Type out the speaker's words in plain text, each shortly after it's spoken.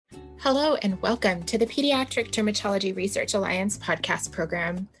Hello and welcome to the Pediatric Dermatology Research Alliance podcast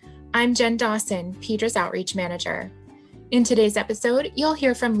program. I'm Jen Dawson, Pedra's Outreach Manager. In today's episode, you'll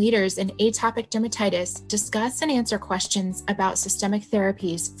hear from leaders in atopic dermatitis discuss and answer questions about systemic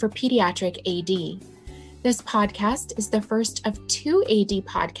therapies for pediatric AD. This podcast is the first of two AD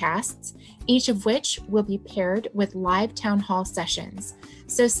podcasts, each of which will be paired with live town hall sessions.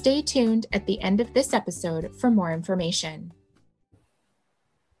 So stay tuned at the end of this episode for more information.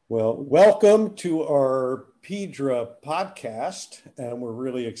 Well, welcome to our Pedra podcast, and we're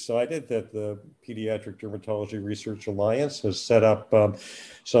really excited that the Pediatric Dermatology Research Alliance has set up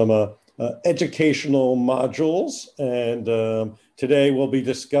some educational modules, and today we'll be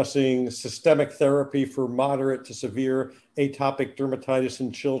discussing systemic therapy for moderate to severe atopic dermatitis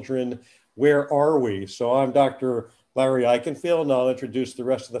in children. Where are we? So I'm Dr. Larry Eichenfield, and I'll introduce the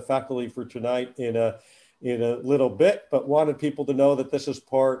rest of the faculty for tonight in a little bit, but wanted people to know that this is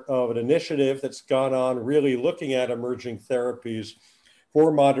part of an initiative that's gone on really looking at emerging therapies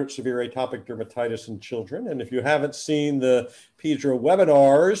for moderate severe atopic dermatitis in children. And if you haven't seen the Pedra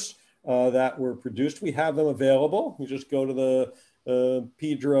webinars that were produced, we have them available. You just go to the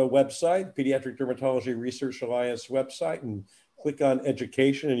Pedra website, Pediatric Dermatology Research Alliance website, and click on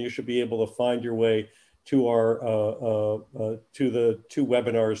education, and you should be able to find your way to our to the two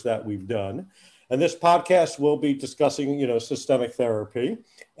webinars that we've done. And this podcast will be discussing, systemic therapy,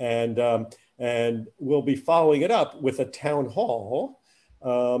 and we'll be following it up with a town hall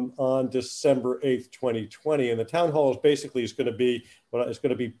on December 8th, 2020. And the town hall is basically going to be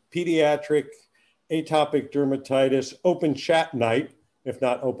pediatric atopic dermatitis open chat night, if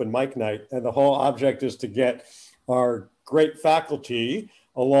not open mic night. And the whole object is to get our great faculty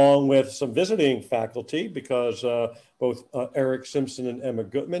along with some visiting faculty, because both Eric Simpson and Emma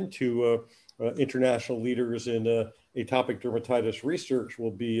Gutman, two international leaders in atopic dermatitis research, will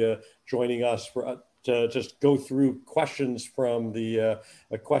be joining us to just go through questions from the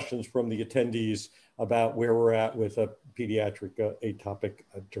attendees about where we're at with pediatric atopic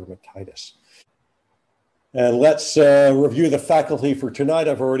dermatitis. And let's review the faculty for tonight.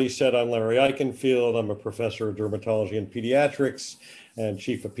 I've already said I'm Larry Eichenfield. I'm a professor of dermatology and pediatrics and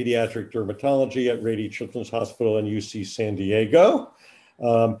chief of pediatric dermatology at Rady Children's Hospital and UC San Diego.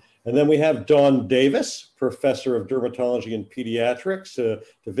 And then we have Dawn Davis, professor of dermatology and pediatrics,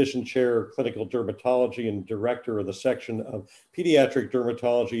 division chair of clinical dermatology and director of the section of pediatric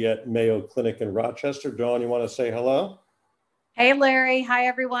dermatology at Mayo Clinic in Rochester. Dawn, you want to say hello? Hey, Larry. Hi,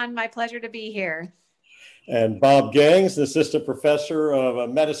 everyone. My pleasure to be here. And Bob Gangs, the assistant professor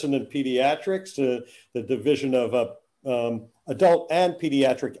of medicine and pediatrics, the division of adult and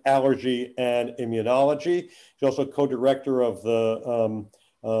pediatric allergy and immunology. He's also co-director of the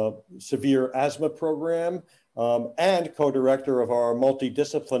severe asthma program, and co-director of our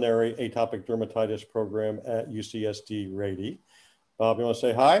multidisciplinary atopic dermatitis program at UCSD Rady. Bob, you want to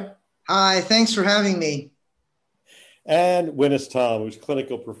say hi? Hi, thanks for having me. And Winnis Tom, who's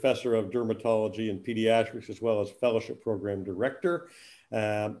clinical professor of dermatology and pediatrics, as well as fellowship program director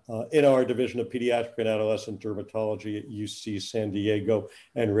in our division of pediatric and adolescent dermatology at UC San Diego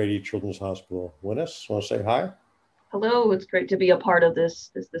and Rady Children's Hospital. Winnis, want to say hi? Hello, it's great to be a part of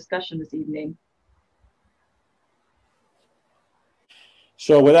this discussion this evening.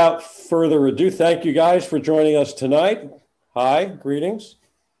 So without further ado, thank you guys for joining us tonight. Hi, greetings.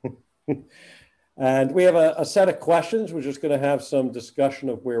 And we have a set of questions. We're just going to have some discussion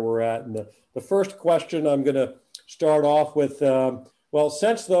of where we're at. And the first question I'm going to start off with, well,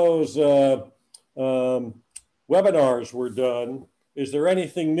 since those webinars were done, is there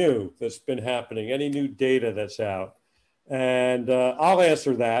anything new that's been happening? Any new data that's out? And I'll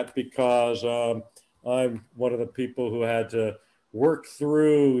answer that because I'm one of the people who had to work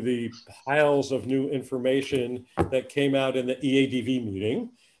through the piles of new information that came out in the EADV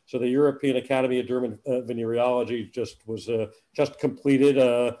meeting. So the European Academy of Venereology just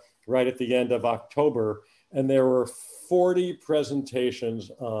completed right at the end of October, and there were 40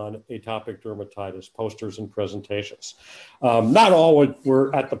 presentations on atopic dermatitis, posters and presentations. Not all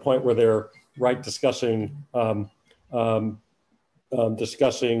were at the point where they're discussing pediatric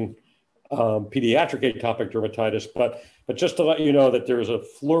atopic dermatitis, but just to let you know that there's a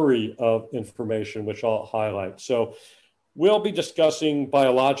flurry of information which I'll highlight. So we'll be discussing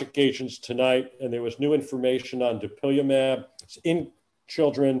biologic agents tonight, and there was new information on dupilumab in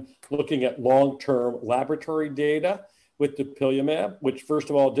children looking at long-term laboratory data with dupilumab, which first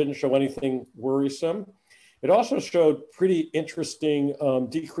of all didn't show anything worrisome. It also showed pretty interesting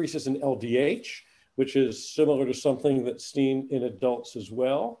decreases in LDH, which is similar to something that's seen in adults as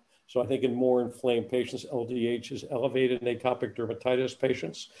well. So I think in more inflamed patients, LDH is elevated in atopic dermatitis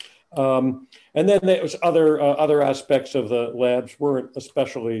patients. And then there was other aspects of the labs weren't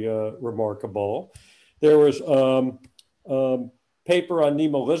especially remarkable. There was paper on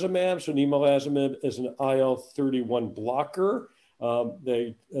nemolizumab. So nemolizumab is an IL-31 blocker.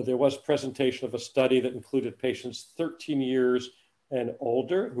 There was presentation of a study that included patients 13 years and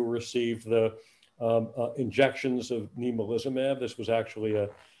older who received the injections of nemolizumab. This was actually a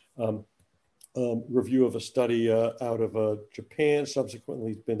review of a study out of Japan.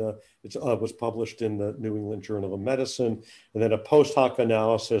 Subsequently, it was published in the New England Journal of Medicine, and then a post hoc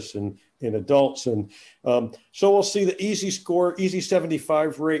analysis in adults. And so we'll see the EASI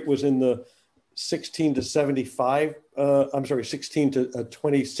 75 rate was in the 16 to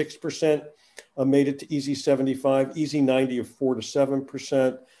 26% made it to EASI 75, EASI 90 of 4 to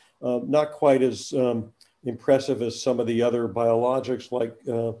 7%. Not quite as impressive as some of the other biologics like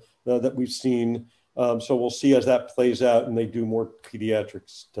that we've seen. So we'll see as that plays out and they do more pediatric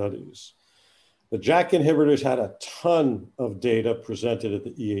studies. The JAK inhibitors had a ton of data presented at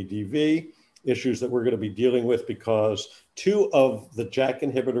the EADV, issues that we're going to be dealing with because 2 of the JAK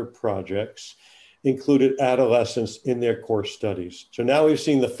inhibitor projects included adolescents in their core studies. So now we've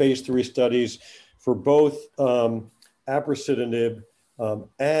seen the phase 3 studies for both abrocitinib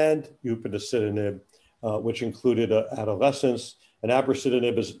and upadacitinib, which included adolescents. And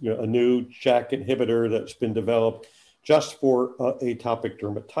abrocitinib is a new JAK inhibitor that's been developed just for atopic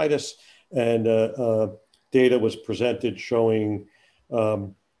dermatitis. And data was presented showing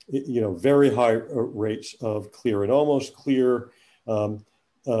very high rates of clear and almost clear, and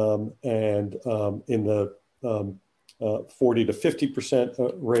in the 40 to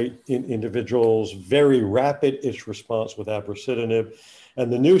 50% rate in individuals, very rapid itch response with abrocitinib.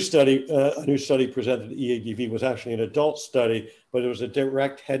 And the new study, a new study presented at EADV was actually an adult study, but it was a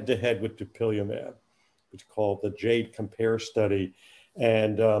direct head-to-head with dupilumab. It's called the JADE Compare study.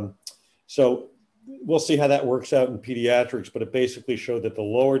 And so we'll see how that works out in pediatrics, but it basically showed that the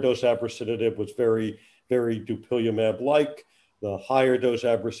lower dose abrocitinib was very, very dupilumab-like. The higher dose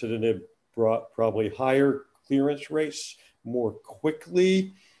abrocitinib brought probably higher clearance rates more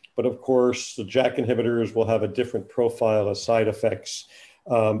quickly. But of course, the JAK inhibitors will have a different profile of side effects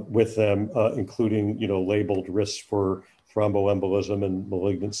with them, including labeled risks for thromboembolism and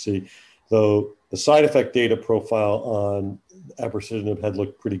malignancy. Though the side effect data profile on abrocitinib had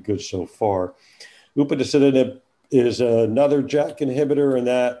looked pretty good so far. Upadacitinib is another JAK inhibitor, and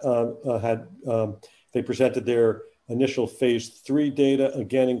that they presented their initial phase 3 data,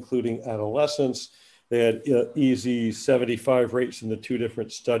 again including adolescents. They had EASI 75 rates in the 2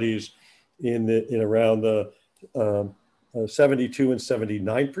 different studies in around the 72 and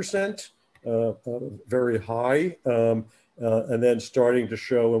 79%, very high. And then starting to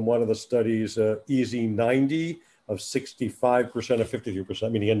show in one of the studies EASI 90 of 65% of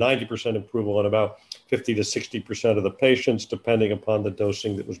 53%, meaning a 90% improvement on about 50 to 60% of the patients, depending upon the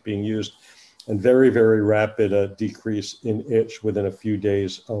dosing that was being used, and very, very rapid decrease in itch within a few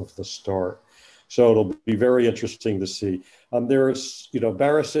days of the start. So it'll be very interesting to see. There's,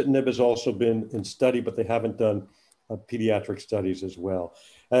 baricitinib has also been in study, but they haven't done pediatric studies as well.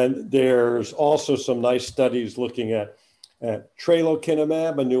 And there's also some nice studies looking at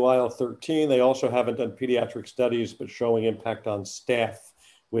tralokinumab, a new IL-13. They also haven't done pediatric studies, but showing impact on staph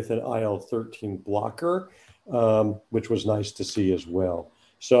with an IL-13 blocker, which was nice to see as well.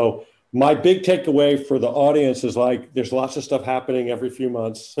 So my big takeaway for the audience is there's lots of stuff happening every few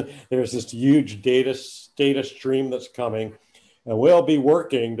months. There's this huge data stream that's coming, and we'll be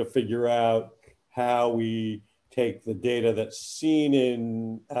working to figure out how we take the data that's seen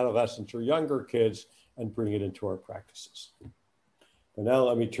in adolescents or younger kids and bring it into our practices. And now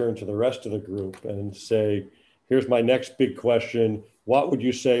let me turn to the rest of the group and say, here's my next big question. What would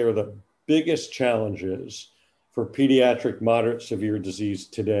you say are the biggest challenges for pediatric moderate severe disease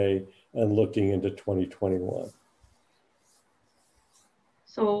today and looking into 2021?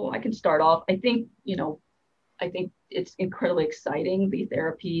 So I can start off. I think it's incredibly exciting, the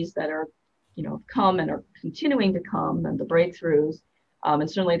therapies that are, come and are continuing to come, and the breakthroughs. And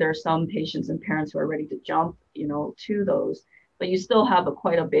certainly there are some patients and parents who are ready to jump, to those, but you still have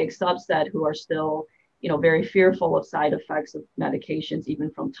quite a big subset who are still, very fearful of side effects of medications, even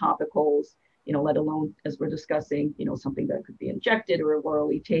from topicals, let alone, as we're discussing, something that could be injected or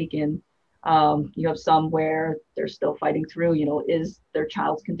orally taken. You have some where they're still fighting through, is their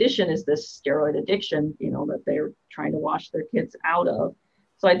child's condition, is this steroid addiction, that they're trying to wash their kids out of.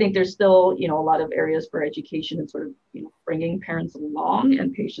 So I think there's still, a lot of areas for education and sort of, bringing parents along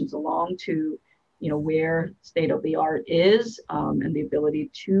and patients along to, where state of the art is, and the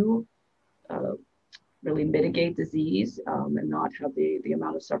ability to really mitigate disease and not have the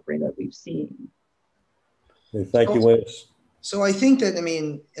amount of suffering that we've seen. Okay, thank you, Wynnis. So I think that,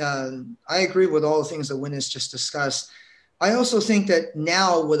 I agree with all the things that Wynnis just discussed. I also think that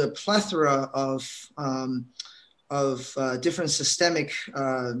now with a plethora of different systemic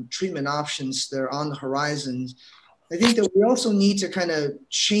treatment options that are on the horizon, I think that we also need to kind of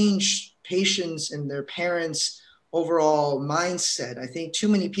change patients and their parents' overall mindset. I think too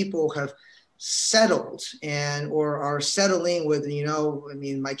many people have settled or are settling with,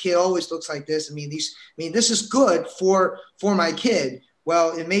 my kid always looks like this. This is good for my kid.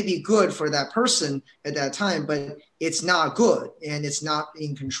 Well, it may be good for that person at that time, but it's not good and it's not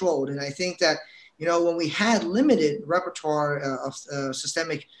being controlled. And I think that, when we had limited repertoire of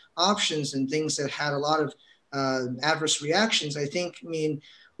systemic options and things that had a lot of adverse reactions, I think, we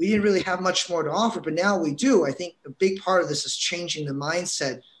didn't really have much more to offer, but now we do. I think a big part of this is changing the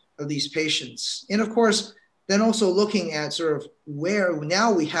mindset of these patients. And of course, then also looking at sort of where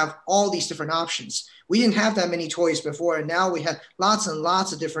now we have all these different options. We didn't have that many toys before, and now we have lots and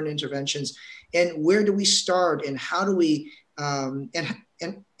lots of different interventions. And where do we start, and how do we and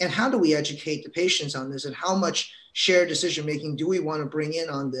how do we educate the patients on this, and how much shared decision making do we want to bring in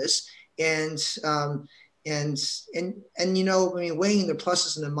on this? And weighing the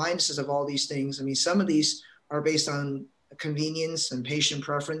pluses and the minuses of all these things. Some of these are based on convenience and patient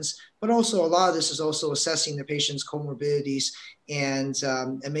preference, but also a lot of this is also assessing the patient's comorbidities and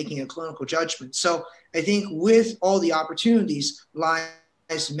making a clinical judgment. So I think with all the opportunities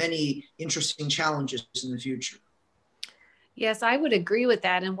lies many interesting challenges in the future. Yes, I would agree with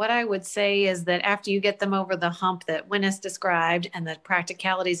that. And what I would say is that after you get them over the hump that Wynnis described and the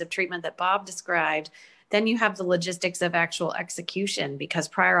practicalities of treatment that Bob described, then you have the logistics of actual execution, because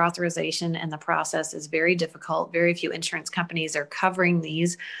prior authorization and the process is very difficult. Very few insurance companies are covering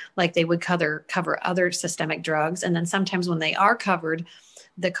these like they would cover other systemic drugs. And then sometimes when they are covered,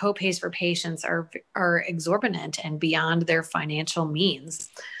 the copays for patients are exorbitant and beyond their financial means.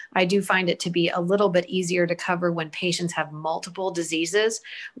 I do find it to be a little bit easier to cover when patients have multiple diseases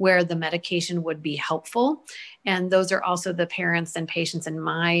where the medication would be helpful. And those are also the parents and patients in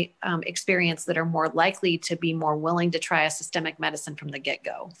my experience that are more likely to be more willing to try a systemic medicine from the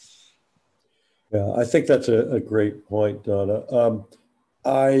get-go. Yeah, I think that's a great point, Donna.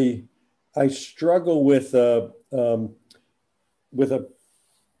 I struggle with a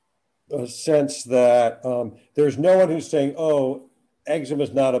sense that there's no one who's saying, oh, eczema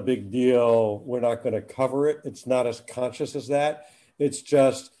is not a big deal, we're not going to cover it. It's not as conscious as that. It's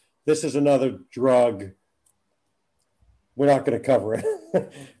just, this is another drug, we're not going to cover it.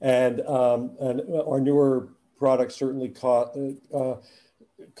 and our newer products certainly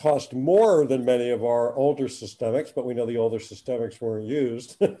cost more than many of our older systemics, but we know the older systemics weren't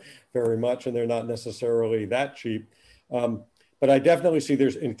used very much, and they're not necessarily that cheap. But I definitely see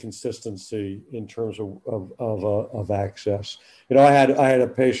there's inconsistency in terms of access. I had a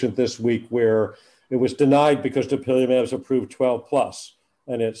patient this week where it was denied because dupilumab is approved 12 plus,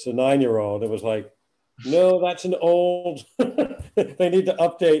 and it's a 9-year-old. It was like, no, that's an old. They need to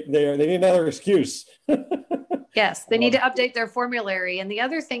update they need another excuse. Yes, they need to update their formulary. And the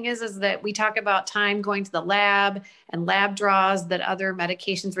other thing is that we talk about time going to the lab and lab draws that other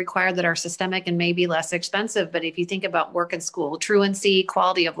medications require that are systemic and maybe less expensive. But if you think about work and school truancy,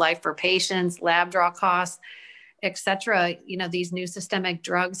 quality of life for patients, lab draw costs, et cetera, these new systemic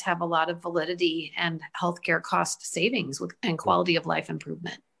drugs have a lot of validity and healthcare cost savings and quality of life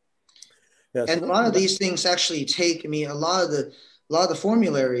improvement. Yes. And a lot of these things actually take, a lot of the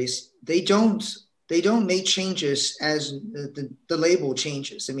formularies, they don't make changes as the label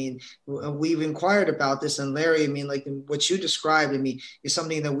changes. We've inquired about this, and Larry, like what you described, is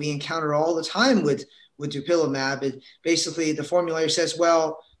something that we encounter all the time with dupilumab. Basically, the formulary says,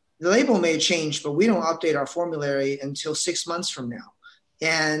 well, the label may change, but we don't update our formulary until 6 months from now.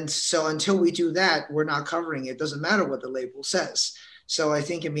 And so until we do that, we're not covering it. It doesn't matter what the label says. So I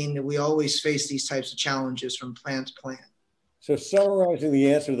think, we always face these types of challenges from plan to plan. So summarizing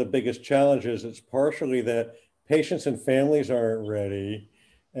the answer to the biggest challenges, it's partially that patients and families aren't ready,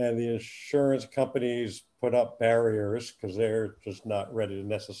 and the insurance companies put up barriers because they're just not ready to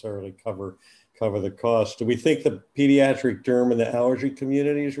necessarily cover the cost. Do we think the pediatric derm and the allergy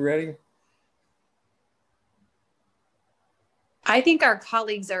community is ready? I think our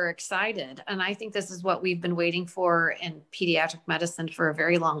colleagues are excited, and I think this is what we've been waiting for in pediatric medicine for a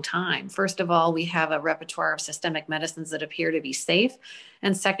very long time. First of all, we have a repertoire of systemic medicines that appear to be safe.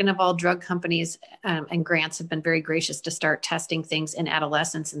 And second of all, drug companies and grants have been very gracious to start testing things in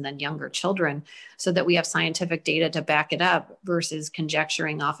adolescents and then younger children so that we have scientific data to back it up versus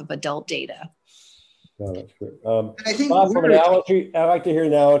conjecturing off of adult data. No, that's great. And I think Bob, from an allergy, I'd like to hear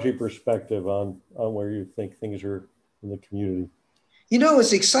an allergy perspective on where you think things are in the community. You know,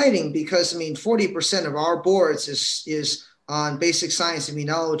 it's exciting because, I mean, 40% of our boards is on basic science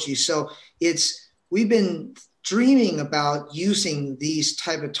immunology. So we've been dreaming about using these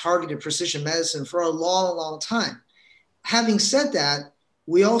type of targeted precision medicine for a long, long time. Having said that,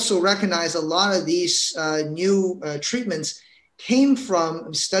 we also recognize a lot of these new treatments came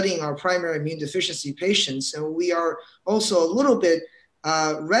from studying our primary immune deficiency patients. And we are also a little bit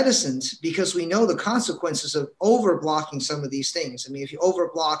reticent because we know the consequences of over-blocking some of these things. I mean, if you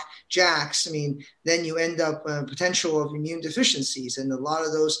over-block JAKs, I mean, then you end up potential of immune deficiencies. And a lot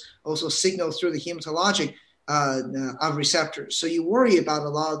of those also signal through the hematologic of receptors. So you worry about a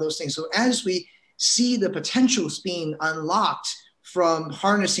lot of those things. So as we see the potentials being unlocked from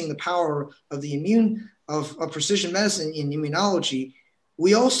harnessing the power of the of precision medicine in immunology,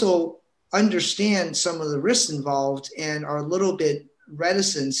 we also understand some of the risks involved and are a little bit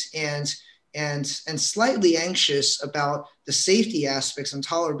reticent and slightly anxious about the safety aspects and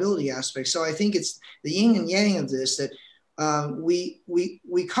tolerability aspects. So I think it's the yin and yang of this, that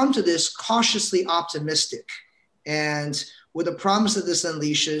we come to this cautiously optimistic, and with the promise that this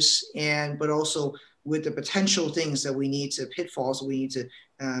unleashes, but also with the potential things that we need to pitfalls we need to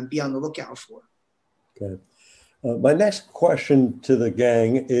be on the lookout for. Okay. My next question to the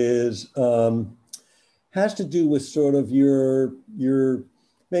gang is has to do with sort of your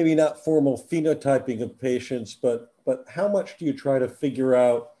maybe not formal phenotyping of patients, but how much do you try to figure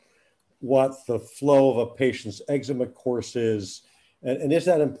out what the flow of a patient's eczema course is, and is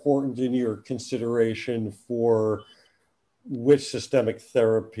that important in your consideration for which systemic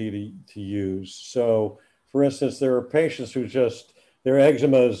therapy to use? So, for instance, there are patients who their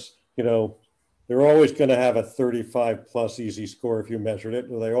eczemas, they're always going to have a 35 plus EASI score if you measured it.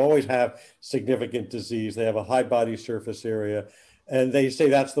 They always have significant disease. They have a high body surface area, and they say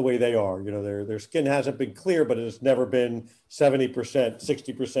that's the way they are. Their skin hasn't been clear, but it has never been 70%,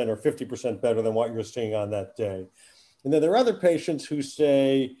 60%, or 50% better than what you're seeing on that day. And then there are other patients who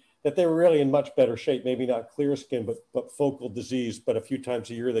say that they were really in much better shape, maybe not clear skin, but focal disease, but a few times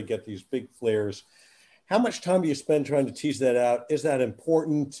a year they get these big flares. How much time do you spend trying to tease that out? Is that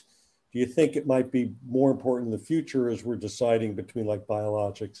important? Do you think it might be more important in the future as we're deciding between like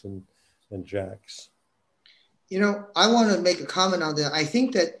biologics and JAKs? I want to make a comment on that. I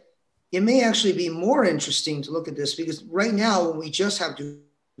think that it may actually be more interesting to look at this because right now when we just have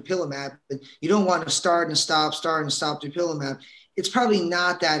dupilumab, you don't want to start and stop dupilumab. It's probably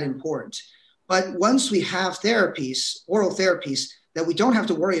not that important. But once we have therapies, oral therapies, that we don't have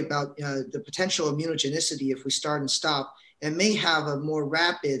to worry about the potential immunogenicity if we start and stop, and may have a more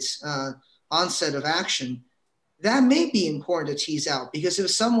rapid onset of action, that may be important to tease out. Because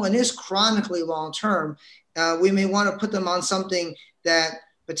if someone is chronically long-term, we may want to put them on something that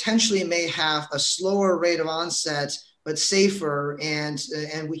potentially may have a slower rate of onset, but safer, and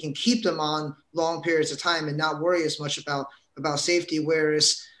we can keep them on long periods of time and not worry as much about safety.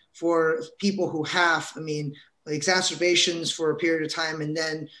 Whereas for people who have, exacerbations for a period of time and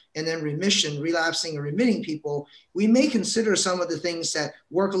then remission, relapsing and remitting people, we may consider some of the things that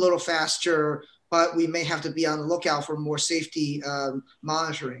work a little faster, but we may have to be on the lookout for more safety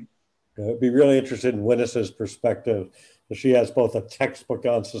monitoring. I'd be really interested in Winnes's perspective. She has both a textbook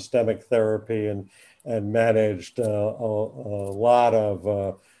on systemic therapy and managed a lot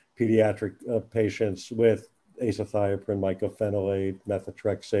of pediatric patients with azathioprine, mycophenolate,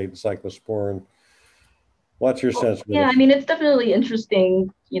 methotrexate, and cyclosporin. What's your sense? Yeah, it's definitely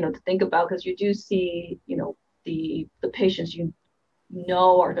interesting, to think about, because you do see, the patients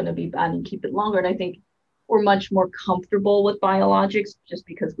are going to be bad and keep it longer. And I think we're much more comfortable with biologics just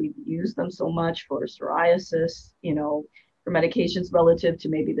because we've used them so much for psoriasis, for medications relative to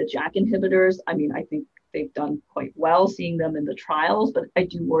maybe the JAK inhibitors. I think they've done quite well seeing them in the trials, but I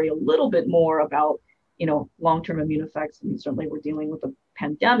do worry a little bit more about, long-term immune effects. Certainly we're dealing with a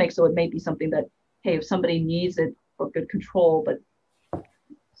pandemic, so it may be something that, hey, if somebody needs it for good control, but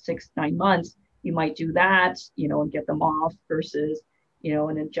 6-9 months, you might do that, and get them off versus,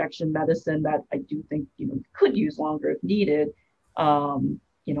 an injection medicine that I do think, could use longer if needed,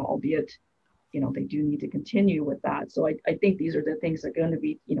 albeit, they do need to continue with that. So I think these are the things that are going to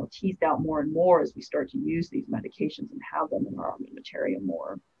be, teased out more and more as we start to use these medications and have them in our armamentarium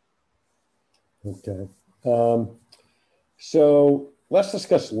more. Okay. So let's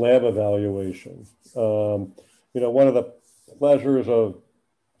discuss lab evaluation. One of the pleasures of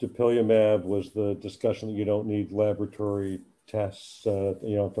dupilumab was the discussion that you don't need laboratory tests,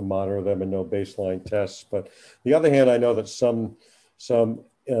 to monitor them and no baseline tests. But on the other hand, I know that some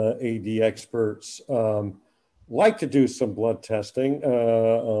AD experts like to do some blood testing.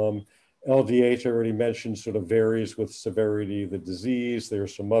 LDH, I already mentioned, sort of varies with severity of the disease. There are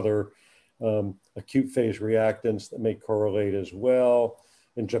some other acute phase reactants that may correlate as well.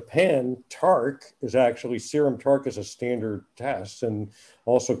 In Japan, serum TARC is a standard test and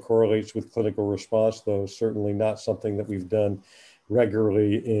also correlates with clinical response, though certainly not something that we've done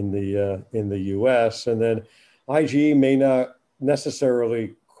regularly in the US. And then IgE may not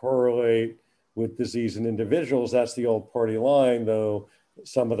necessarily correlate with disease in individuals. That's the old party line, though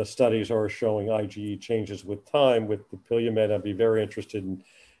some of the studies are showing IgE changes with time. With dupilumab, I'd be very interested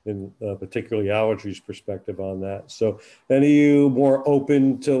in particularly allergies perspective on that. So any of you more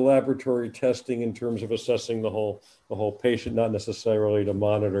open to laboratory testing in terms of assessing the whole patient, not necessarily to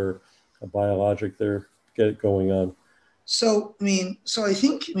monitor a biologic there, get it going on? So, I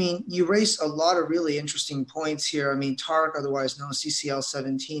think you raised a lot of really interesting points here. TARC, otherwise known as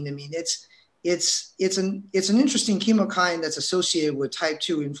CCL17, it's an interesting chemokine that's associated with type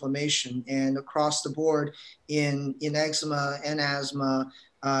 2 inflammation, and across the board in eczema and asthma.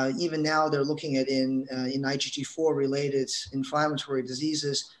 Even now they're looking at in IgG4 related inflammatory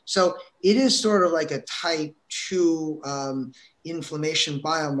diseases. So it is sort of like a type 2 inflammation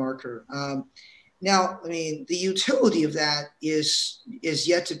biomarker. Now, the utility of that is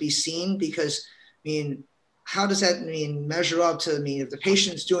yet to be seen, because, how does that measure up to, if the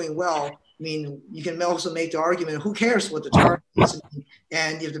patient's doing well, you can also make the argument, who cares what the TARC is?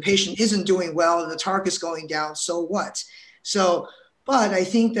 And if the patient isn't doing well and the TARC is going down, so what? So, but I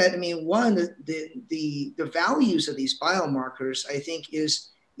think that, one of the values of these biomarkers, I think, is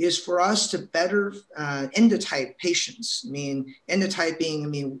for us to better endotype patients.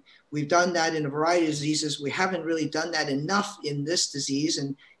 Endotyping, we've done that in a variety of diseases. We haven't really done that enough in this disease.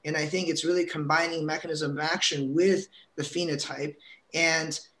 And I think it's really combining mechanism of action with the phenotype.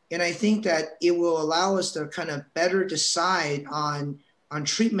 And I think that it will allow us to kind of better decide on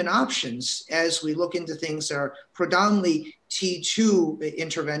treatment options as we look into things that are predominantly T2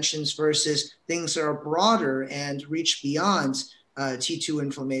 interventions versus things that are broader and reach beyond T2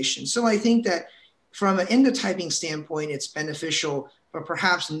 inflammation. So I think that from an endotyping standpoint, it's beneficial, but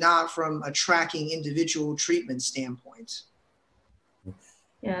perhaps not from a tracking individual treatment standpoint.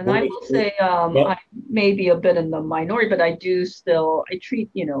 Yeah, and I will say I may be a bit in the minority, but I treat,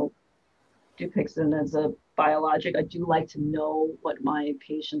 Dupixent as a biologic. I do like to know what my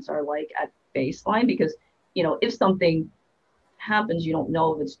patients are like at baseline, because, if something happens, you don't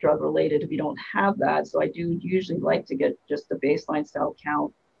know if it's drug related if you don't have that. So I do usually like to get just the baseline cell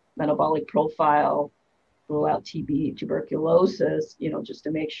count, metabolic profile, rule out TB, tuberculosis, just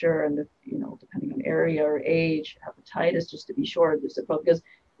to make sure, and depending on area or age, hepatitis, just to be sure, because,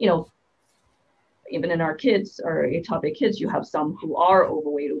 even in our kids, our atopic kids, you have some who are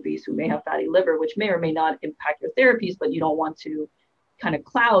overweight, obese, who may have fatty liver, which may or may not impact your therapies, but you don't want to kind of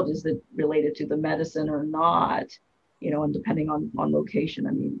cloud, is it related to the medicine or not, and depending on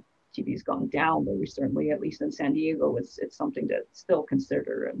location. TB's gone down, but we certainly, at least in San Diego, it's something to still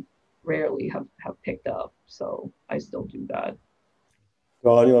consider and rarely have picked up. So I still do that.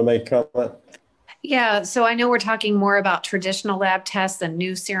 Ron, you want to make a comment? Yeah, so I know we're talking more about traditional lab tests and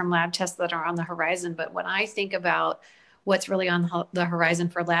new serum lab tests that are on the horizon, but when I think about what's really on the horizon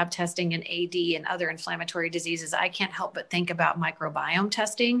for lab testing in AD and other inflammatory diseases, I can't help but think about microbiome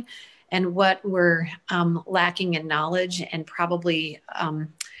testing and what we're lacking in knowledge, and probably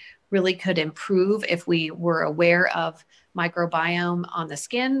really could improve if we were aware of microbiome on the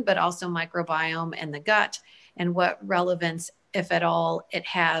skin, but also microbiome in the gut, and what relevance, if at all, it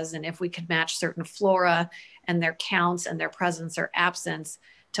has. And if we could match certain flora and their counts and their presence or absence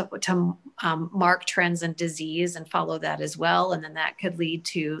to mark trends in disease and follow that as well. And then that could lead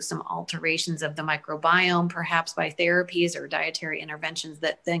to some alterations of the microbiome, perhaps by therapies or dietary interventions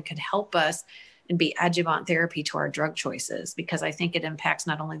that then could help us and be adjuvant therapy to our drug choices, because I think it impacts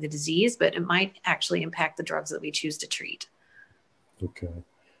not only the disease, but it might actually impact the drugs that we choose to treat. Okay.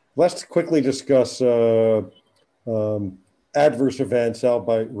 Let's quickly discuss adverse events,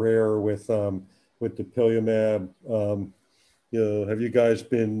 albeit rare, with dupilumab. Have you guys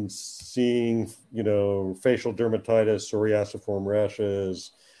been seeing, facial dermatitis, psoriasiform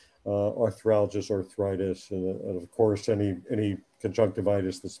rashes, arthralgias, arthritis, and of course, any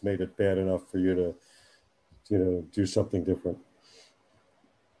conjunctivitis that's made it bad enough for you to, do something different?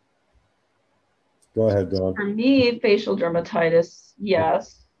 Go ahead, Dawn. For me, facial dermatitis,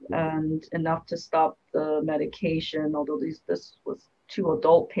 yes, and enough to stop the medication, although this was 2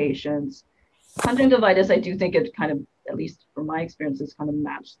 adult patients. Conjunctivitis, I do think it kind of, at least from my experiences, kind of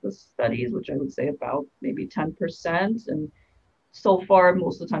matched the studies, which I would say about maybe 10%. And so far,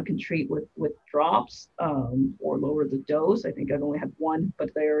 most of the time can treat with drops or lower the dose. I think I've only had one,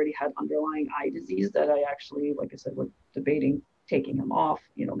 but they already had underlying eye disease that I actually, like I said, was debating taking them off,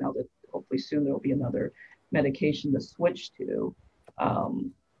 now that hopefully soon there'll be another medication to switch to.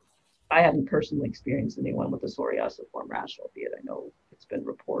 I haven't personally experienced anyone with a psoriasiform rash, albeit I know it's been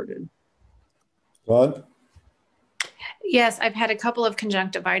reported. Ron? Yes, I've had a couple of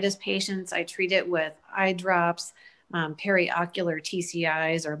conjunctivitis patients. I treat it with eye drops, periocular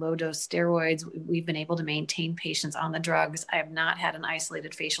TCIs or low dose steroids. We've been able to maintain patients on the drugs. I have not had an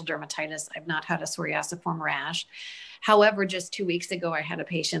isolated facial dermatitis. I've not had a psoriasiform rash. However, just 2 weeks ago, I had a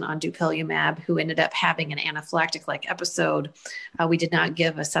patient on dupilumab who ended up having an anaphylactic-like episode. We did not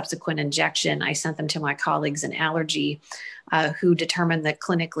give a subsequent injection. I sent them to my colleagues in allergy who determined that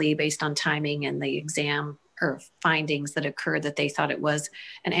clinically, based on timing and the exam or findings that occurred, that they thought it was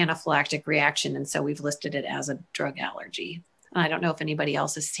an anaphylactic reaction. And so we've listed it as a drug allergy. And I don't know if anybody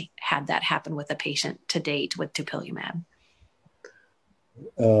else has had that happen with a patient to date with dupilumab.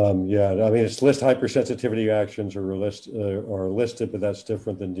 Yeah, I mean, it's hypersensitivity actions are listed, but that's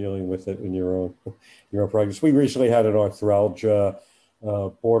different than dealing with it in your own practice. We recently had an arthralgia,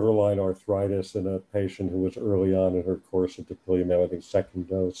 borderline arthritis in a patient who was early on in her course of dupilumab, I think second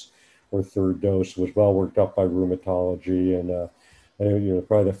dose or third dose, was well worked up by rheumatology, and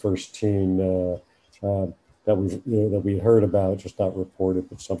probably the first teen that we heard about, just not reported,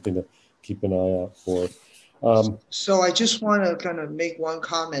 but something to keep an eye out for. So I just want to kind of make one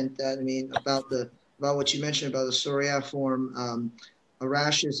comment that, about what you mentioned about the psoriasiform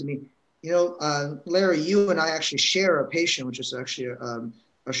rashes. Larry, you and I actually share a patient, which is actually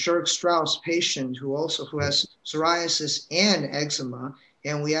a Scherk-Strauss patient who has psoriasis and eczema.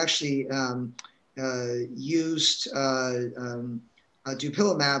 And we actually used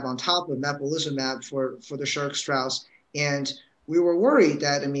dupilumab on top of mepolizumab for the Scherk-Strauss. And we were worried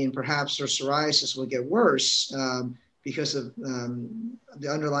that, perhaps her psoriasis would get worse because of the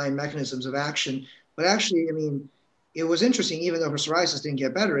underlying mechanisms of action. But actually, it was interesting, even though her psoriasis didn't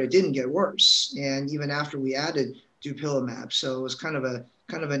get better, it didn't get worse. And even after we added dupilumab. So it was kind of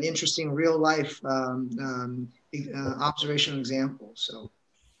an interesting real life observational example. So,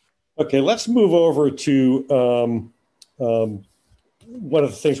 okay, let's move over to one of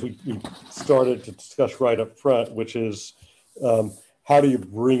the things we started to discuss right up front, which is how do you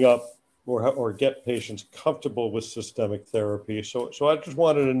bring up or get patients comfortable with systemic therapy? So I just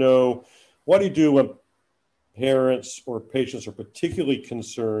wanted to know, what do you do when parents or patients are particularly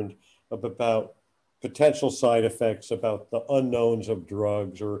concerned about potential side effects, about the unknowns of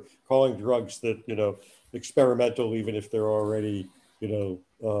drugs, or calling drugs that, experimental, even if they're already, we've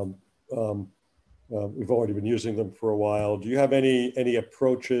already been using them for a while. Do you have any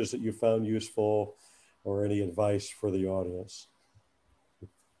approaches that you found useful, or any advice for the audience?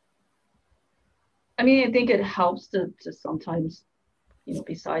 I think it helps to sometimes,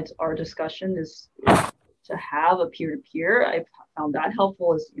 besides our discussion, is to have a peer-to-peer. I've found that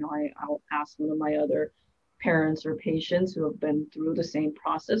helpful. I'll ask one of my other parents or patients who have been through the same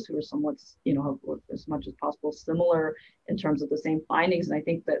process, who are somewhat, as much as possible similar in terms of the same findings. And I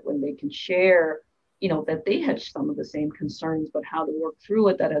think that when they can share, that they had some of the same concerns, but how to work through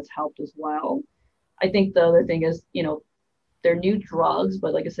it, that has helped as well. I think the other thing is, they're new drugs,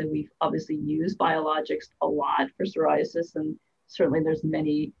 but like I said, we've obviously used biologics a lot for psoriasis, and certainly there's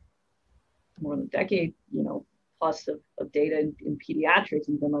more than a decade, plus of data in pediatrics,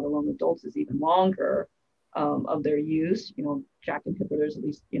 and then let alone adults is even longer of their use. JAK inhibitors, at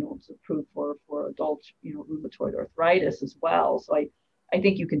least, it's approved for adult, rheumatoid arthritis as well. So I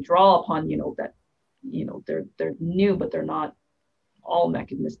think you can draw upon, that, they're new, but they're not all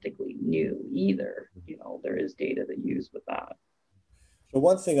mechanistically new either. There is data to use with that. So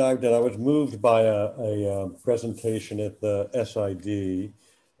one thing I did, I was moved by a presentation at the SID,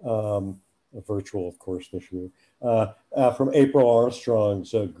 a virtual, of course, this year, from April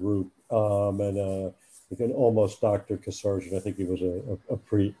Armstrong's group, and almost Dr. Kasarjian. I think he was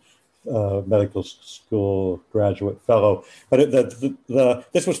a medical school graduate fellow. But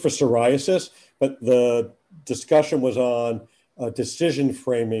this was for psoriasis, but the discussion was on decision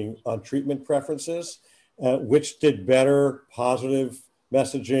framing on treatment preferences, which did better, positive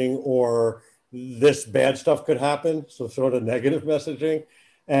messaging, or this bad stuff could happen, so sort of negative messaging.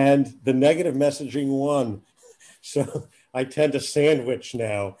 And the negative messaging won. So I tend to sandwich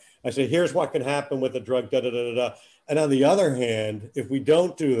now. I say, here's what can happen with the drug, da, da, da, da, da. And on the other hand, if we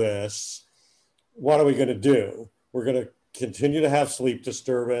don't do this, what are we going to do? We're going to continue to have sleep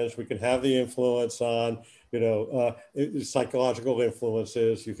disturbance. We can have the influence on, psychological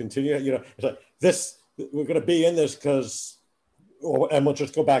influences. You continue, it's like this, we're going to be in this because and we'll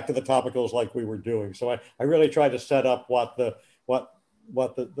just go back to the topicals like we were doing. So I really tried to set up what the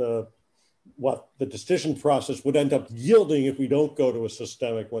decision process would end up yielding if we don't go to a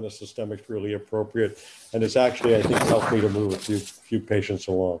systemic when a systemic's really appropriate. And it's actually, I think, helped me to move a few patients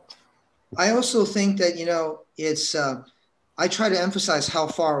along. I also think that, it's, I try to emphasize how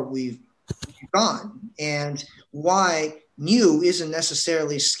far we've gone and why new isn't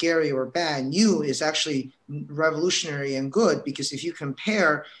necessarily scary or bad. New is actually revolutionary and good, because if you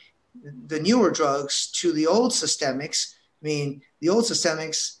compare the newer drugs to the old systemics, I mean, the old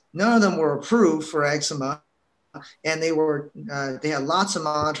systemics, none of them were approved for eczema, and they had lots of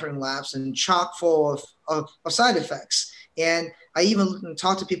monitoring labs and chock full of side effects. And I even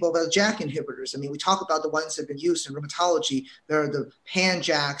talk to people about JAK inhibitors. I mean, we talk about the ones that have been used in rheumatology. There are the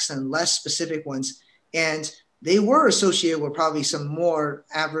pan-JAKs and less specific ones. And they were associated with probably some more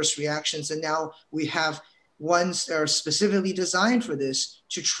adverse reactions. And now we have ones that are specifically designed for this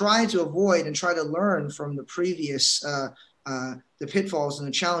to try to avoid and try to learn from the previous the pitfalls and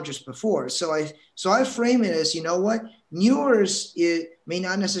the challenges before. So I frame it as, newer it may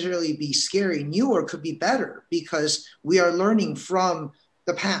not necessarily be scary. Newer could be better because we are learning from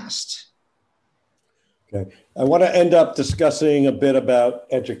the past. Okay, I want to end up discussing a bit about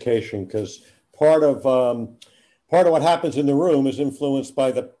education, because part of what happens in the room is influenced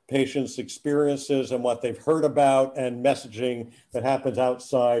by the patient's experiences and what they've heard about and messaging that happens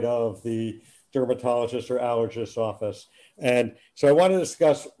outside of the dermatologist or allergist office. And so I want to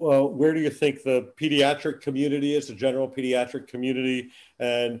discuss, where do you think the pediatric community is, the general pediatric community,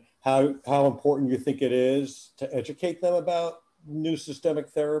 and how important you think it is to educate them about new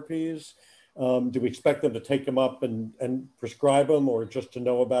systemic therapies? Do we expect them to take them up and prescribe them, or just to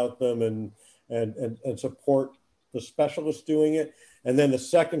know about them and support the specialists doing it? And then the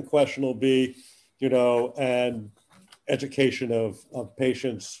second question will be, and education of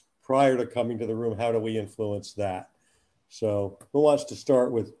patients prior to coming to the room, how do we influence that? So who wants to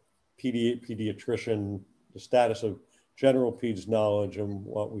start with pediatrician, the status of general peds knowledge and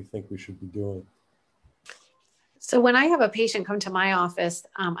what we think we should be doing? So when I have a patient come to my office,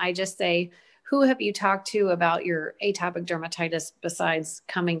 I just say, who have you talked to about your atopic dermatitis besides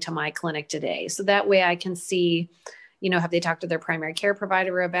coming to my clinic today? So that way I can see, have they talked to their primary care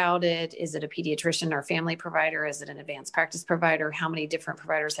provider about it? Is it a pediatrician or family provider? Is it an advanced practice provider? How many different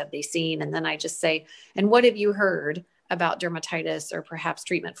providers have they seen? And then I just say, and what have you heard about dermatitis or perhaps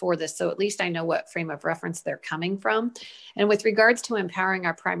treatment for this? So at least I know what frame of reference they're coming from. And with regards to empowering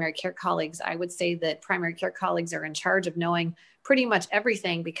our primary care colleagues, I would say that primary care colleagues are in charge of knowing pretty much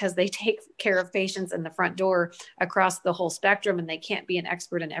everything, because they take care of patients in the front door across the whole spectrum, and they can't be an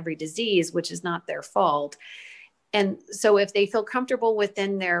expert in every disease, which is not their fault. And so if they feel comfortable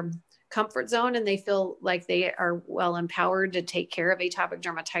within their comfort zone and they feel like they are well empowered to take care of atopic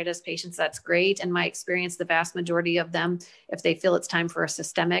dermatitis patients, that's great. In my experience, the vast majority of them, if they feel it's time for a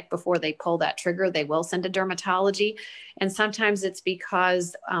systemic before they pull that trigger, they will send to dermatology. And sometimes it's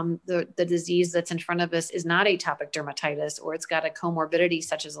because the disease that's in front of us is not atopic dermatitis, or it's got a comorbidity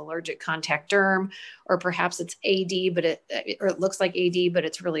such as allergic contact derm, or perhaps it's AD, but it looks like AD, but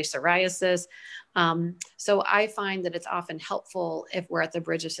it's really psoriasis. So I find that it's often helpful if we're at the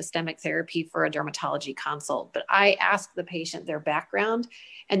bridge of systemic therapy for a dermatology consult, but I ask the patient their background,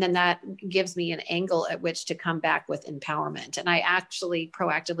 and then that gives me an angle at which to come back with empowerment. And I actually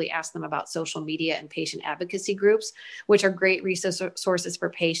proactively ask them about social media and patient advocacy groups, which are great resources for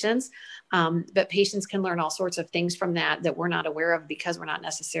patients. But patients can learn all sorts of things from that we're not aware of because we're not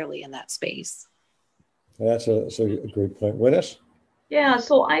necessarily in that space. That's a great point. Winnes? Yeah,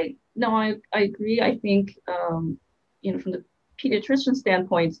 so I agree. I think, from the pediatrician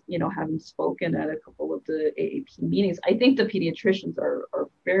standpoint, having spoken at a couple of the AAP meetings, I think the pediatricians are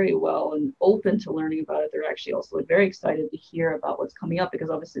very well and open to learning about it. They're actually also very excited to hear about what's coming up, because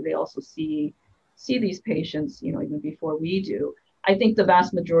obviously they also see these patients, even before we do. I think the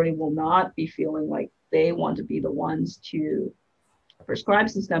vast majority will not be feeling like they want to be the ones to prescribe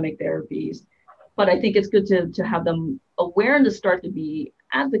systemic therapies. But I think it's good to have them aware and to start to be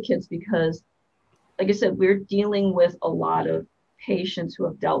advocates, because, like I said, we're dealing with a lot of patients who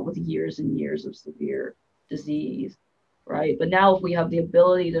have dealt with years and years of severe disease, right? But now if we have the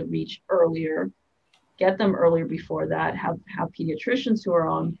ability to reach earlier, get them earlier before that, have pediatricians who are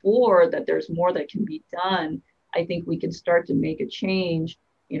on board that there's more that can be done, I think we can start to make a change,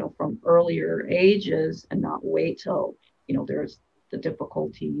 from earlier ages, and not wait till, there's the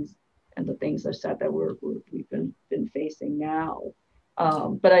difficulties and the things I said that we've been facing now.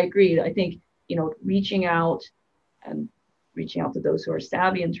 But I agree. I think, reaching out to those who are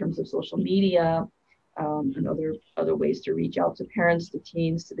savvy in terms of social media, and other ways to reach out to parents, to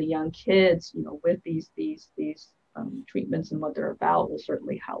teens, to the young kids, with these treatments and what they're about will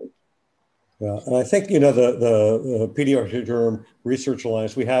certainly help. Yeah, and I think, the Pediatric Derm Research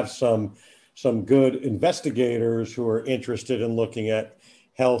Alliance, we have some good investigators who are interested in looking at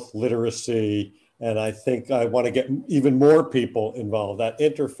health literacy. And I think I want to get even more people involved, that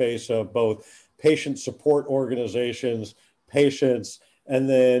interface of both patient support organizations, patients, and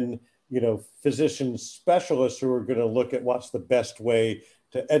then, physician specialists who are going to look at what's the best way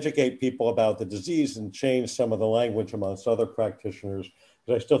to educate people about the disease and change some of the language amongst other practitioners.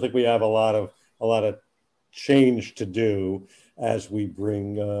 Because I still think we have a lot of change to do as we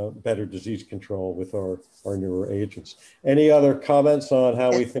bring better disease control with our newer agents. Any other comments on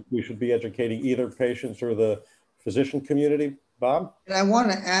how we think we should be educating either patients or the physician community, Bob? And I want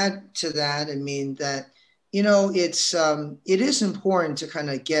to add to that, that, it is important to kind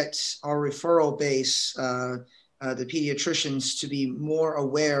of get our referral base, the pediatricians, to be more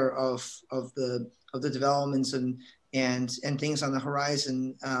aware of the developments and things on the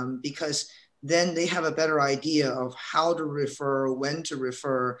horizon, because then they have a better idea of how to refer, when to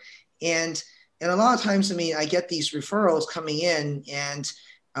refer. And a lot of times, I get these referrals coming in and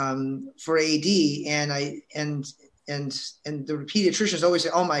for AD, and the pediatricians always say,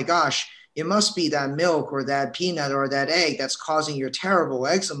 oh my gosh, it must be that milk or that peanut or that egg that's causing your terrible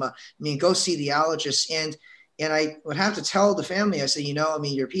eczema. Go see the allergist. And I would have to tell the family, I say,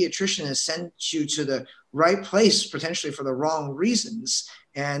 your pediatrician has sent you to the right place potentially for the wrong reasons.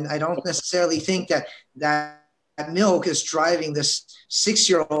 And I don't necessarily think that milk is driving this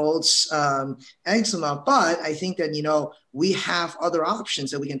 6-year-old's eczema, but I think that, we have other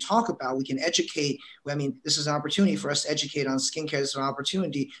options that we can talk about. We can educate. This is an opportunity for us to educate on skincare. This is an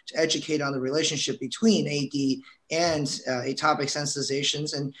opportunity to educate on the relationship between AD and atopic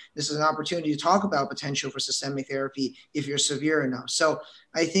sensitizations. And this is an opportunity to talk about potential for systemic therapy if you're severe enough. So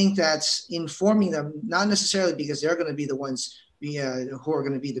I think that's informing them, not necessarily because they're going to be the ones who are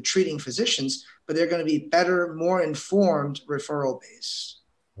going to be the treating physicians, but they're going to be better, more informed referral base.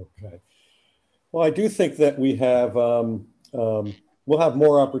 Okay. Well, I do think that we have, we'll have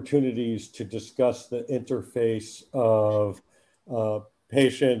more opportunities to discuss the interface of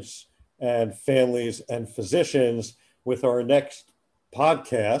patients and families and physicians with our next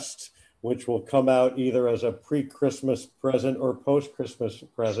podcast, which will come out either as a pre-Christmas present or post-Christmas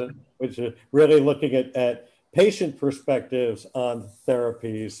present, which is really looking at patient perspectives on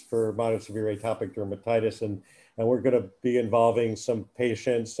therapies for moderate severe atopic dermatitis. And we're going to be involving some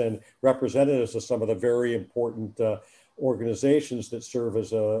patients and representatives of some of the very important organizations that serve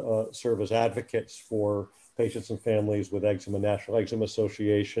as advocates for patients and families with eczema, National Eczema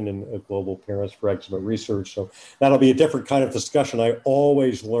Association and Global Parents for Eczema Research. So that'll be a different kind of discussion. I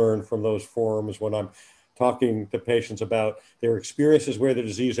always learn from those forums when I'm talking to patients about their experiences with the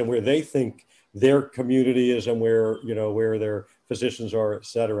disease and where they think their community is and where their physicians are, et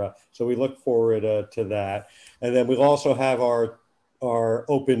cetera. So we look forward to that. And then we'll also have our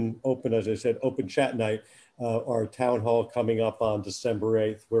open, as I said, open chat night, our town hall coming up on December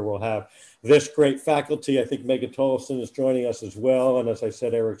 8th, where we'll have this great faculty. I think Megan Tollefson is joining us as well. And as I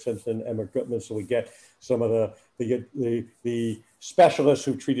said, Eric Simpson, Emma Gutman. So we get some of the specialists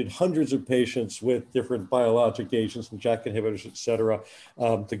who've treated hundreds of patients with different biologic agents and JAK inhibitors, et cetera,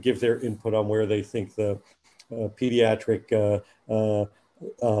 to give their input on where they think the pediatric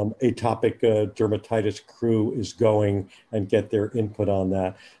atopic dermatitis crew is going and get their input on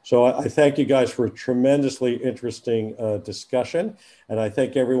that. So I thank you guys for a tremendously interesting discussion. And I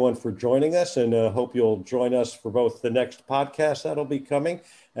thank everyone for joining us, and hope you'll join us for both the next podcast that'll be coming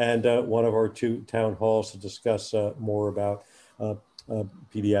and one of our 2 town halls to discuss more about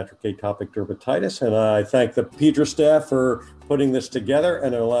pediatric atopic dermatitis. And I thank the Pedra staff for putting this together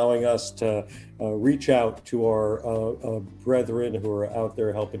and allowing us to reach out to our brethren who are out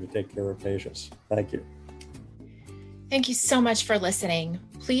there helping to take care of patients. Thank you. Thank you so much for listening.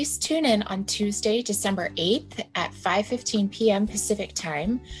 Please tune in on Tuesday, December 8th at 5:15 p.m. Pacific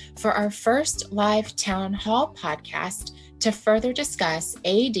Time for our first live town hall podcast to further discuss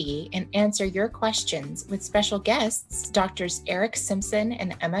AD and answer your questions with special guests, Drs. Eric Simpson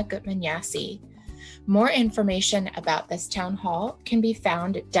and Emma Gutman-Yassy. More information about this town hall can be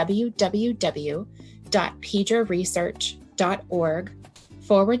found at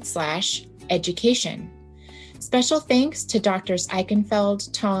www.pedraresearch.org/education. Special thanks to Drs. Eichenfeld,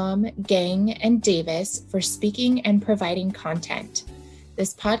 Tom, Gang, and Davis for speaking and providing content.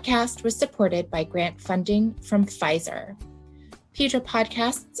 This podcast was supported by grant funding from Pfizer. Pedra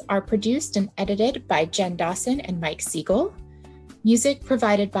podcasts are produced and edited by Jen Dawson and Mike Siegel. Music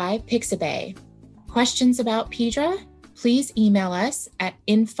provided by Pixabay. Questions about PEDRA? Please email us at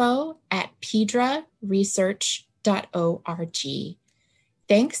info@pedraresearch.org.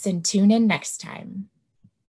 Thanks, and tune in next time.